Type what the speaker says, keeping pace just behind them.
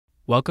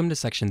Welcome to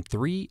Section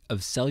 3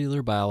 of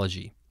Cellular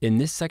Biology. In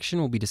this section,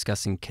 we'll be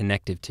discussing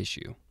connective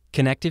tissue.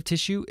 Connective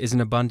tissue is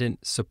an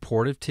abundant,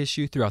 supportive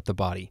tissue throughout the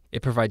body.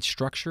 It provides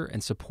structure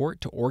and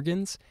support to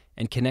organs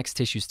and connects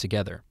tissues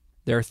together.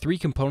 There are three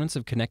components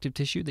of connective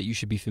tissue that you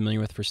should be familiar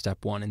with for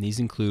step 1, and these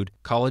include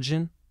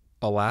collagen,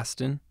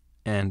 elastin,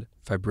 and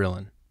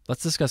fibrillin.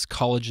 Let's discuss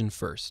collagen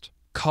first.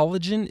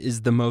 Collagen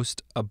is the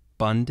most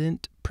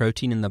abundant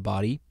protein in the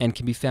body and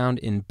can be found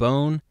in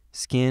bone,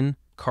 skin,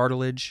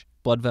 cartilage,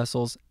 blood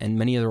vessels, and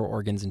many other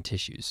organs and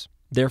tissues.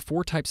 There are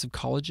 4 types of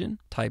collagen,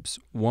 types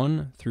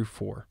 1 through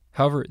 4.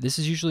 However, this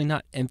is usually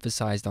not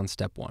emphasized on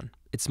step 1.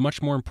 It's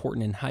much more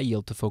important in high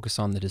yield to focus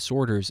on the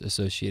disorders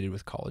associated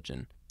with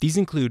collagen. These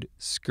include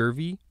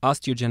scurvy,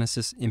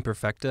 osteogenesis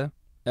imperfecta,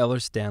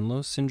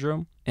 Ehlers-Danlos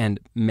syndrome, and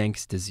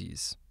Menkes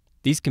disease.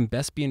 These can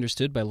best be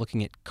understood by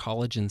looking at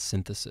collagen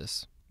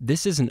synthesis.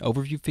 This is an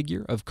overview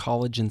figure of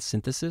collagen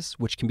synthesis,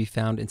 which can be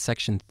found in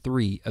Section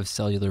 3 of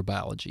Cellular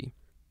Biology.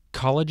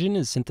 Collagen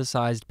is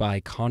synthesized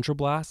by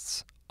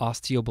chondroblasts,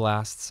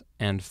 osteoblasts,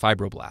 and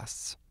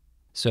fibroblasts.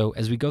 So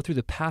as we go through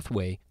the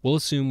pathway, we'll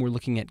assume we're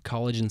looking at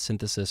collagen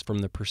synthesis from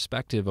the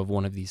perspective of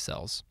one of these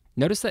cells.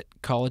 Notice that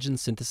collagen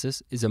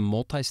synthesis is a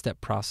multi-step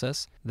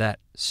process that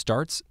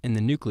starts in the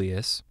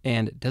nucleus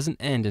and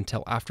doesn't end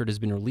until after it has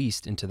been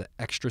released into the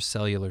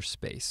extracellular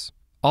space.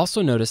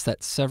 Also notice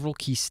that several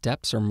key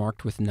steps are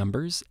marked with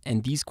numbers,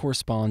 and these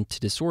correspond to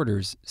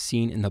disorders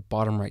seen in the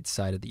bottom right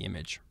side of the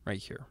image, right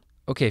here.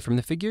 Okay, from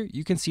the figure,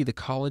 you can see the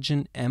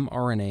collagen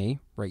mRNA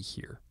right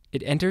here.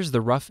 It enters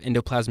the rough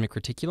endoplasmic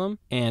reticulum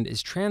and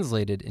is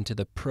translated into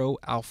the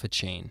pro-alpha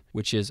chain,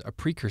 which is a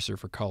precursor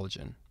for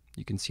collagen.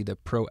 You can see the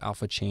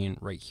pro-alpha chain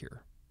right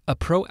here. A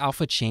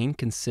pro-alpha chain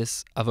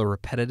consists of a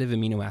repetitive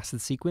amino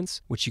acid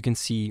sequence, which you can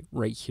see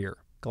right here.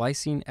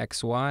 Glycine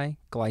XY,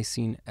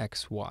 glycine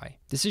XY.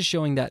 This is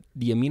showing that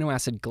the amino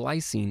acid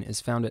glycine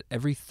is found at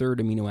every third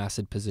amino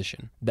acid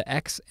position. The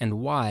X and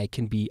Y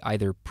can be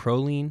either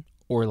proline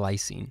or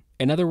lysine.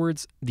 In other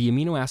words, the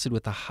amino acid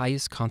with the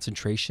highest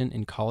concentration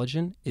in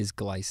collagen is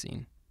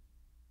glycine.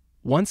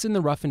 Once in the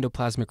rough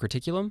endoplasmic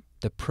reticulum,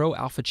 the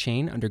pro-alpha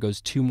chain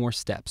undergoes 2 more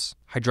steps,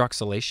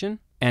 hydroxylation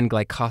and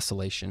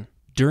glycosylation.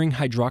 During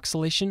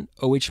hydroxylation,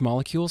 OH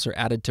molecules are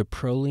added to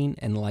proline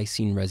and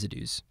lysine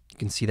residues. You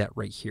can see that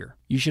right here.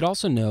 You should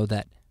also know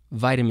that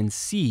vitamin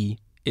C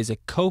is a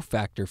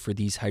cofactor for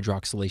these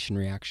hydroxylation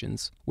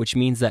reactions, which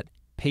means that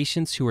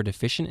patients who are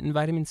deficient in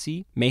vitamin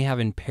C may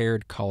have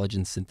impaired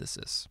collagen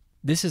synthesis.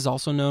 This is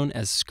also known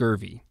as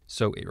scurvy,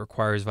 so it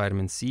requires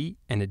vitamin C,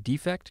 and a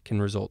defect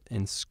can result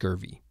in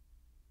scurvy.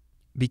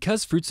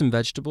 Because fruits and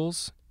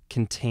vegetables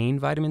contain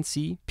vitamin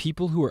C,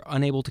 people who are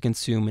unable to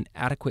consume an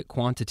adequate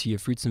quantity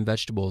of fruits and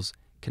vegetables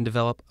can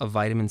develop a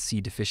vitamin C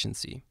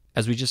deficiency.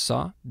 As we just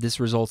saw, this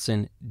results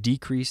in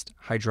decreased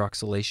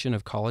hydroxylation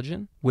of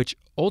collagen, which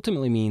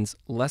ultimately means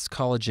less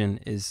collagen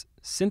is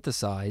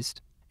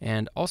synthesized,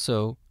 and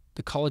also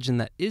the collagen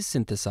that is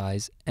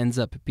synthesized ends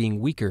up being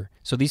weaker,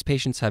 so these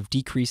patients have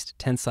decreased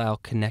tensile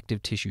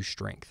connective tissue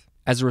strength.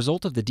 As a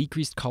result of the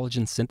decreased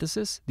collagen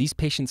synthesis, these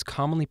patients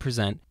commonly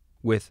present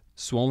with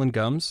swollen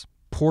gums,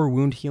 poor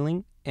wound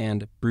healing,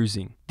 and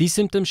bruising. These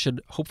symptoms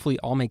should hopefully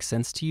all make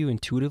sense to you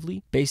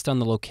intuitively based on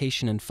the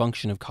location and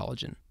function of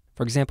collagen.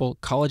 For example,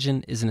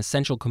 collagen is an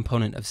essential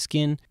component of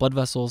skin, blood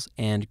vessels,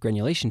 and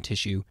granulation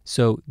tissue,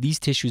 so these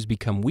tissues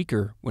become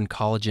weaker when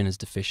collagen is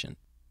deficient.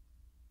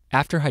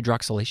 After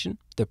hydroxylation,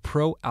 the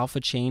pro-alpha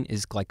chain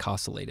is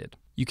glycosylated.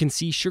 You can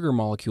see sugar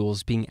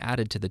molecules being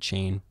added to the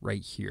chain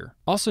right here.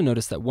 Also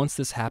notice that once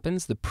this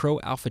happens, the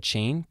pro-alpha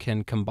chain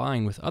can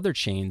combine with other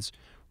chains,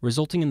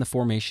 resulting in the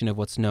formation of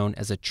what's known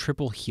as a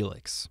triple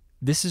helix.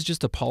 This is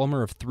just a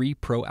polymer of 3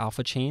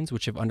 pro-alpha chains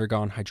which have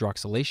undergone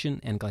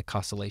hydroxylation and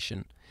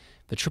glycosylation.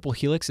 The triple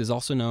helix is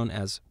also known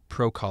as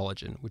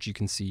procollagen, which you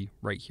can see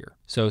right here.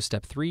 So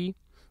step 3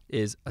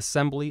 is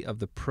assembly of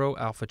the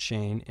pro-alpha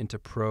chain into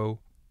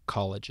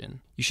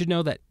collagen. You should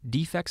know that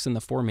defects in the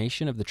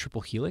formation of the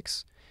triple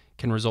helix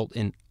can result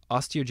in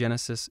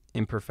osteogenesis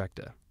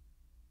imperfecta.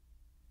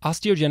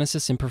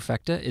 Osteogenesis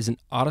imperfecta is an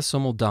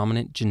autosomal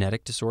dominant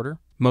genetic disorder,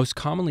 most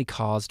commonly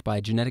caused by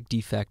a genetic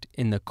defect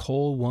in the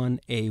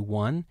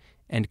COL1A1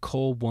 and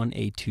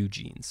COL1A2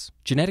 genes.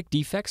 Genetic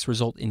defects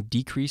result in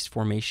decreased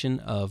formation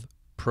of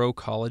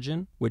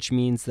procollagen, which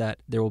means that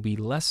there will be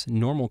less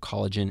normal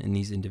collagen in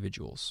these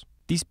individuals.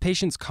 These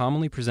patients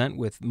commonly present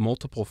with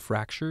multiple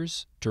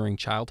fractures during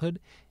childhood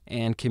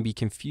and can be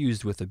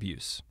confused with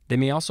abuse. They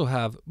may also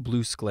have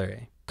blue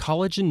sclerae.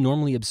 Collagen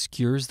normally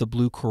obscures the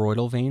blue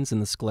choroidal veins in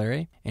the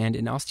sclerae, and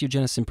in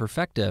osteogenesis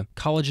imperfecta,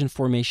 collagen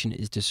formation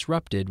is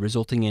disrupted,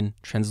 resulting in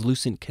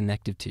translucent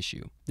connective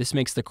tissue. This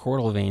makes the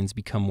choroidal veins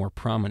become more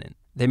prominent.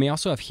 They may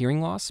also have hearing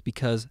loss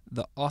because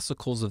the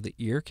ossicles of the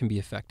ear can be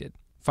affected.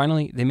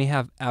 Finally, they may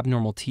have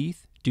abnormal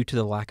teeth due to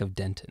the lack of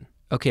dentin.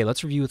 Okay,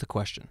 let's review with a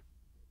question.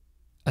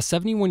 A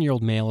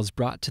 71-year-old male is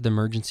brought to the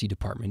emergency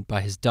department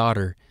by his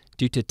daughter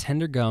due to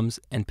tender gums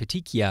and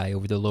petechiae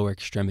over the lower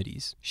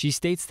extremities. She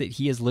states that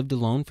he has lived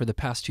alone for the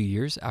past 2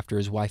 years after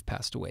his wife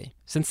passed away.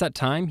 Since that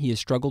time, he has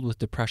struggled with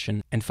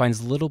depression and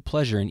finds little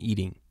pleasure in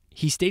eating.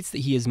 He states that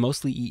he has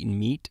mostly eaten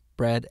meat,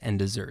 bread, and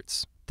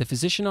desserts. The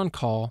physician on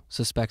call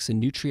suspects a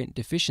nutrient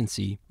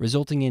deficiency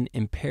resulting in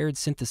impaired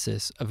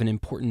synthesis of an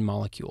important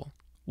molecule.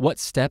 What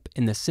step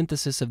in the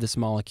synthesis of this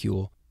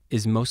molecule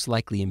is most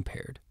likely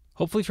impaired?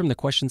 Hopefully from the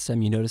question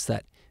stem you notice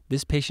that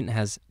this patient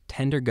has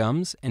tender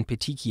gums and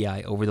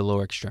petechiae over the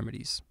lower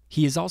extremities.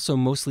 He has also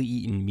mostly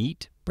eaten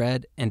meat,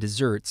 bread, and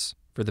desserts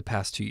for the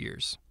past 2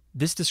 years.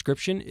 This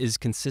description is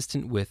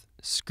consistent with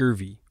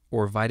scurvy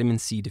or vitamin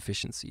C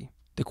deficiency.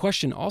 The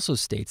question also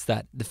states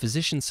that the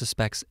physician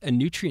suspects a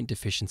nutrient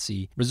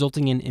deficiency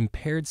resulting in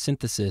impaired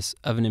synthesis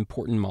of an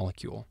important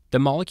molecule. The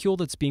molecule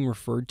that's being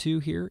referred to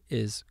here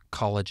is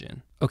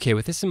collagen. Okay,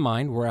 with this in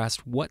mind, we're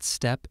asked what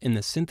step in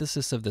the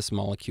synthesis of this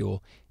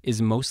molecule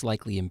is most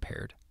likely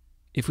impaired.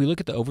 If we look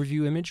at the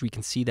overview image, we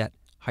can see that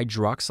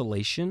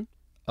hydroxylation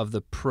of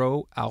the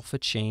pro-alpha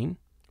chain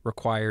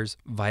requires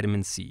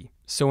vitamin C.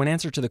 So in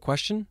answer to the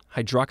question,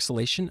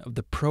 hydroxylation of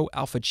the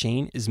pro-alpha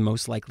chain is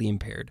most likely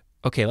impaired.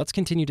 Okay, let's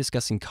continue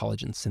discussing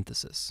collagen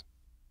synthesis.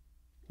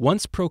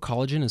 Once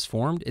procollagen is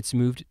formed, it's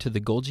moved to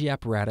the Golgi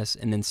apparatus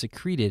and then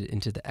secreted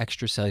into the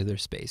extracellular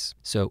space,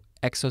 so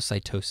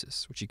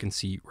exocytosis, which you can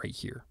see right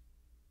here.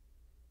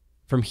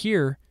 From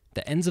here,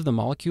 the ends of the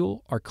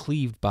molecule are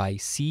cleaved by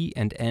C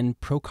and N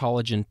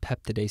procollagen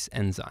peptidase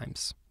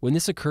enzymes. When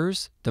this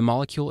occurs, the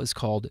molecule is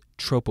called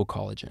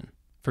tropocollagen.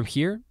 From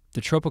here,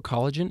 the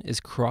tropocollagen is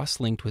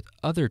cross-linked with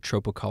other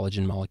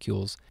tropocollagen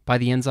molecules by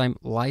the enzyme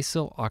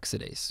lysyl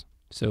oxidase.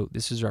 So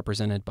this is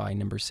represented by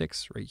number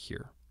 6 right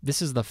here. This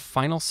is the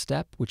final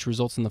step, which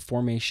results in the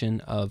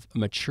formation of a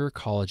mature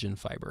collagen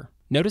fiber.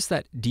 Notice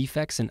that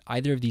defects in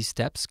either of these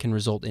steps can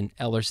result in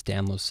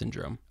Ehlers-Danlos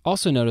syndrome.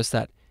 Also notice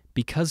that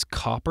because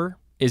copper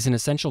is an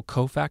essential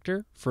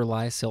cofactor for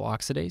lysyl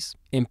oxidase,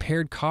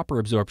 impaired copper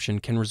absorption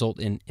can result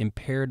in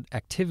impaired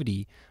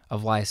activity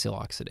of lysyl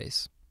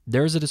oxidase.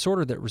 There is a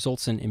disorder that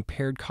results in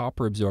impaired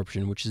copper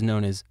absorption, which is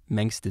known as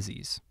Menkes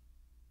disease.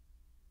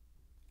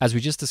 As we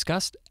just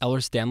discussed,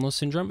 Ehlers-Danlos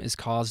syndrome is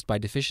caused by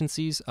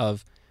deficiencies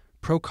of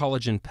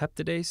procollagen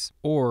peptidase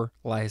or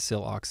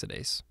lysyl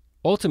oxidase.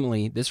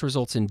 Ultimately, this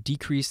results in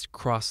decreased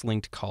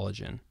cross-linked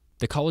collagen.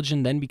 The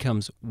collagen then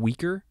becomes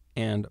weaker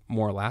and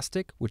more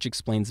elastic, which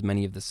explains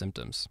many of the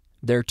symptoms.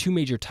 There are 2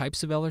 major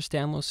types of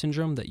Ehlers-Danlos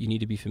syndrome that you need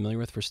to be familiar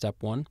with for step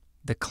 1.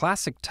 The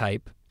classic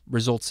type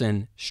results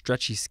in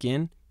stretchy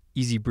skin,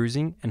 easy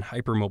bruising, and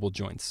hypermobile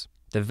joints.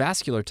 The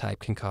vascular type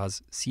can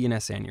cause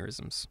CNS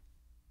aneurysms.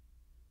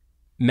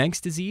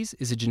 Menkes disease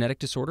is a genetic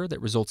disorder that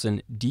results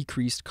in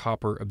decreased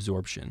copper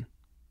absorption.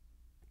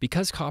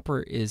 Because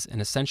copper is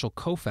an essential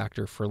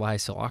cofactor for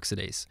lysyl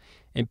oxidase,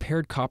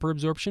 impaired copper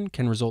absorption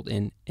can result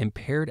in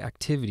impaired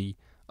activity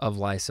of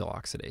lysyl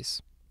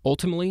oxidase.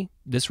 Ultimately,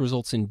 this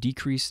results in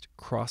decreased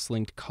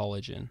cross-linked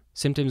collagen.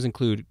 Symptoms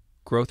include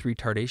growth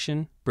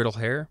retardation, brittle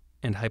hair,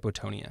 and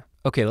hypotonia.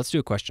 Okay, let's do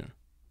a question.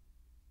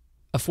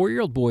 A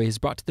 4-year-old boy is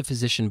brought to the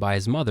physician by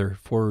his mother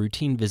for a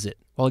routine visit.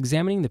 While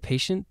examining the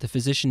patient, the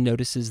physician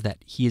notices that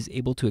he is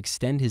able to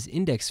extend his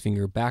index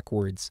finger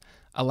backwards,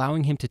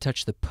 allowing him to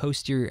touch the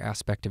posterior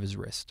aspect of his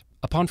wrist.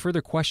 Upon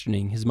further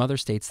questioning, his mother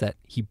states that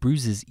he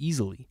bruises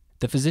easily.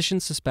 The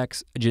physician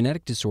suspects a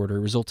genetic disorder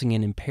resulting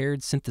in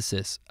impaired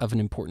synthesis of an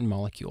important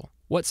molecule.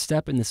 What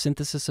step in the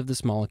synthesis of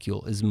this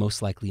molecule is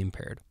most likely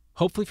impaired?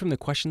 Hopefully from the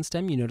question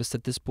stem, you notice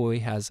that this boy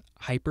has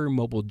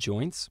hypermobile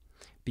joints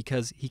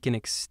because he can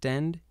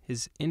extend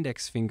his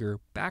index finger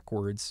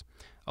backwards,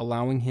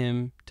 allowing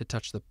him to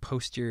touch the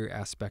posterior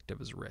aspect of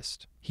his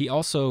wrist. He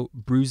also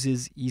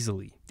bruises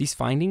easily. These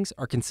findings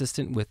are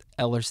consistent with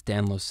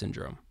Ehlers-Danlos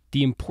syndrome.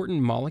 The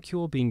important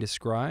molecule being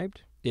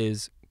described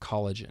is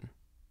collagen.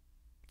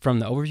 From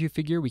the overview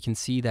figure, we can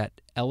see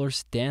that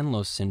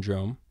Ehlers-Danlos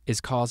syndrome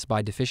is caused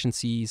by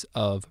deficiencies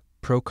of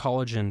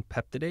procollagen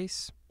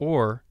peptidase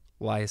or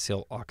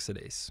lysyl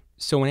oxidase.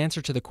 So in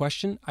answer to the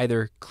question,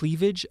 either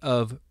cleavage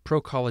of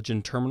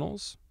procollagen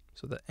terminals,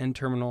 so the N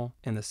terminal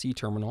and the C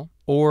terminal,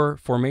 or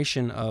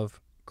formation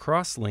of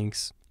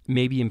cross-links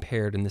may be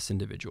impaired in this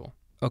individual.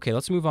 Okay,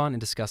 let's move on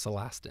and discuss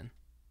elastin.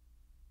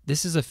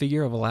 This is a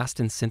figure of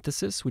elastin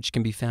synthesis, which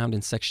can be found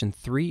in section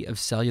 3 of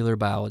cellular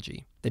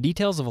biology. The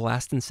details of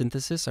elastin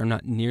synthesis are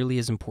not nearly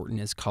as important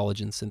as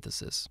collagen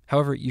synthesis.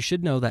 However, you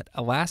should know that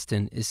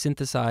elastin is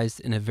synthesized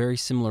in a very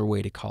similar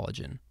way to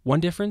collagen. One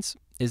difference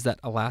is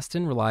that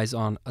elastin relies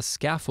on a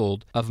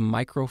scaffold of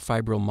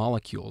microfibril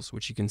molecules,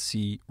 which you can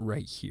see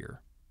right here.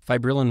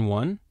 Fibrillin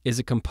 1 is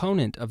a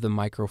component of the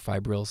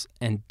microfibrils,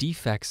 and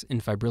defects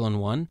in fibrillin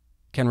 1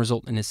 can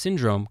result in a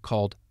syndrome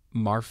called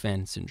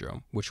Marfan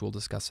syndrome, which we'll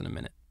discuss in a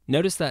minute.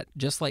 Notice that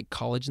just like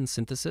collagen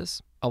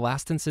synthesis,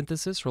 elastin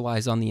synthesis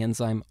relies on the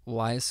enzyme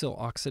lysyl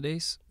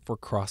oxidase for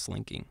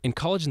cross-linking. In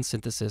collagen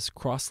synthesis,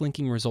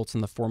 cross-linking results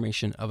in the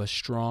formation of a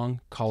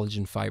strong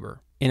collagen fiber.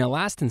 In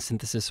elastin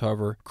synthesis,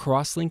 however,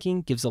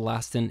 cross-linking gives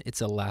elastin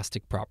its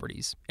elastic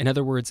properties. In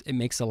other words, it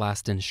makes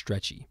elastin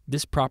stretchy.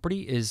 This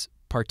property is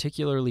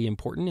particularly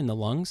important in the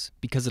lungs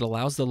because it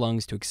allows the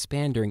lungs to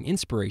expand during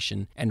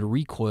inspiration and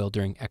recoil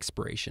during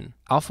expiration.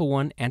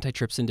 Alpha-1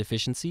 antitrypsin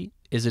deficiency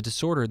is a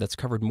disorder that's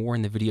covered more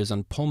in the videos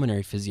on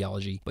pulmonary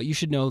physiology, but you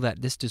should know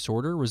that this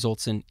disorder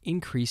results in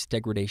increased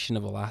degradation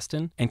of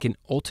elastin and can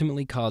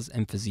ultimately cause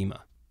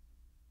emphysema.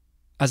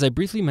 As I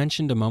briefly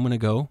mentioned a moment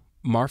ago,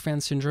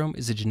 Marfan syndrome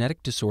is a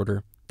genetic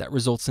disorder that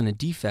results in a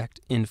defect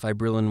in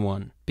fibrillin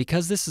 1.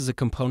 Because this is a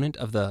component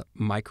of the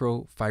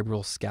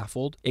microfibril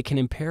scaffold, it can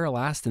impair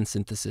elastin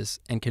synthesis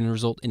and can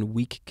result in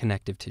weak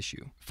connective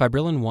tissue.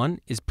 Fibrillin 1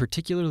 is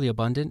particularly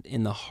abundant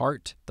in the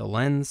heart, the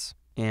lens,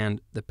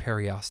 and the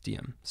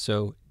periosteum.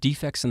 So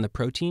defects in the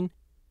protein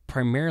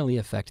primarily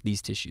affect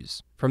these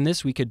tissues. From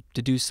this, we could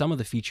deduce some of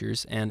the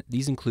features, and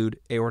these include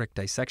aortic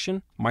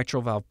dissection,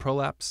 mitral valve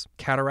prolapse,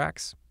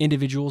 cataracts,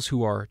 individuals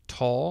who are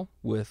tall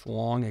with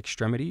long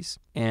extremities,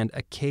 and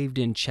a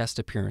caved-in chest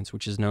appearance,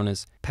 which is known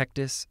as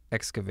pectus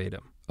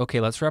excavatum. Okay,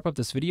 let's wrap up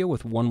this video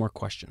with one more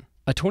question.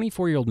 A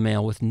 24-year-old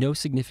male with no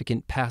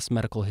significant past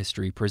medical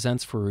history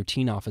presents for a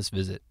routine office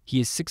visit. He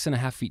is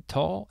 6.5 feet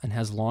tall and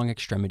has long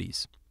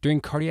extremities. During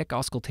cardiac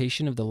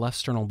auscultation of the left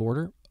sternal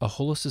border, a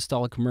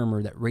holosystolic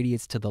murmur that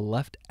radiates to the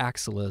left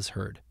axilla is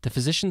heard. The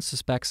physician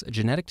suspects a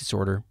genetic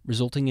disorder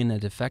resulting in a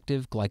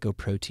defective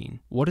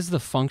glycoprotein. What is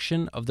the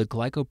function of the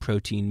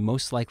glycoprotein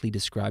most likely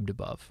described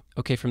above?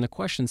 Okay, from the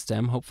question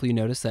stem, hopefully you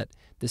notice that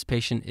this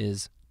patient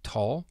is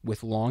tall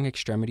with long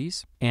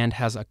extremities and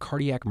has a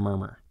cardiac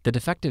murmur. The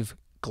defective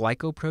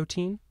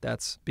glycoprotein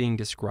that's being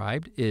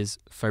described is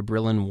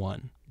fibrillin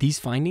 1. These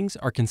findings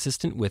are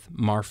consistent with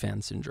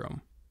Marfan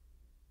syndrome.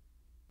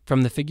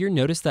 From the figure,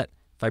 notice that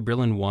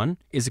fibrillin 1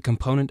 is a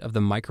component of the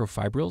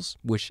microfibrils,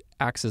 which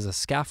acts as a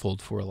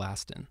scaffold for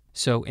elastin.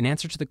 So in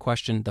answer to the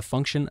question, the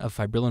function of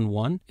fibrillin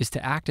 1 is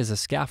to act as a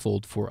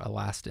scaffold for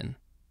elastin.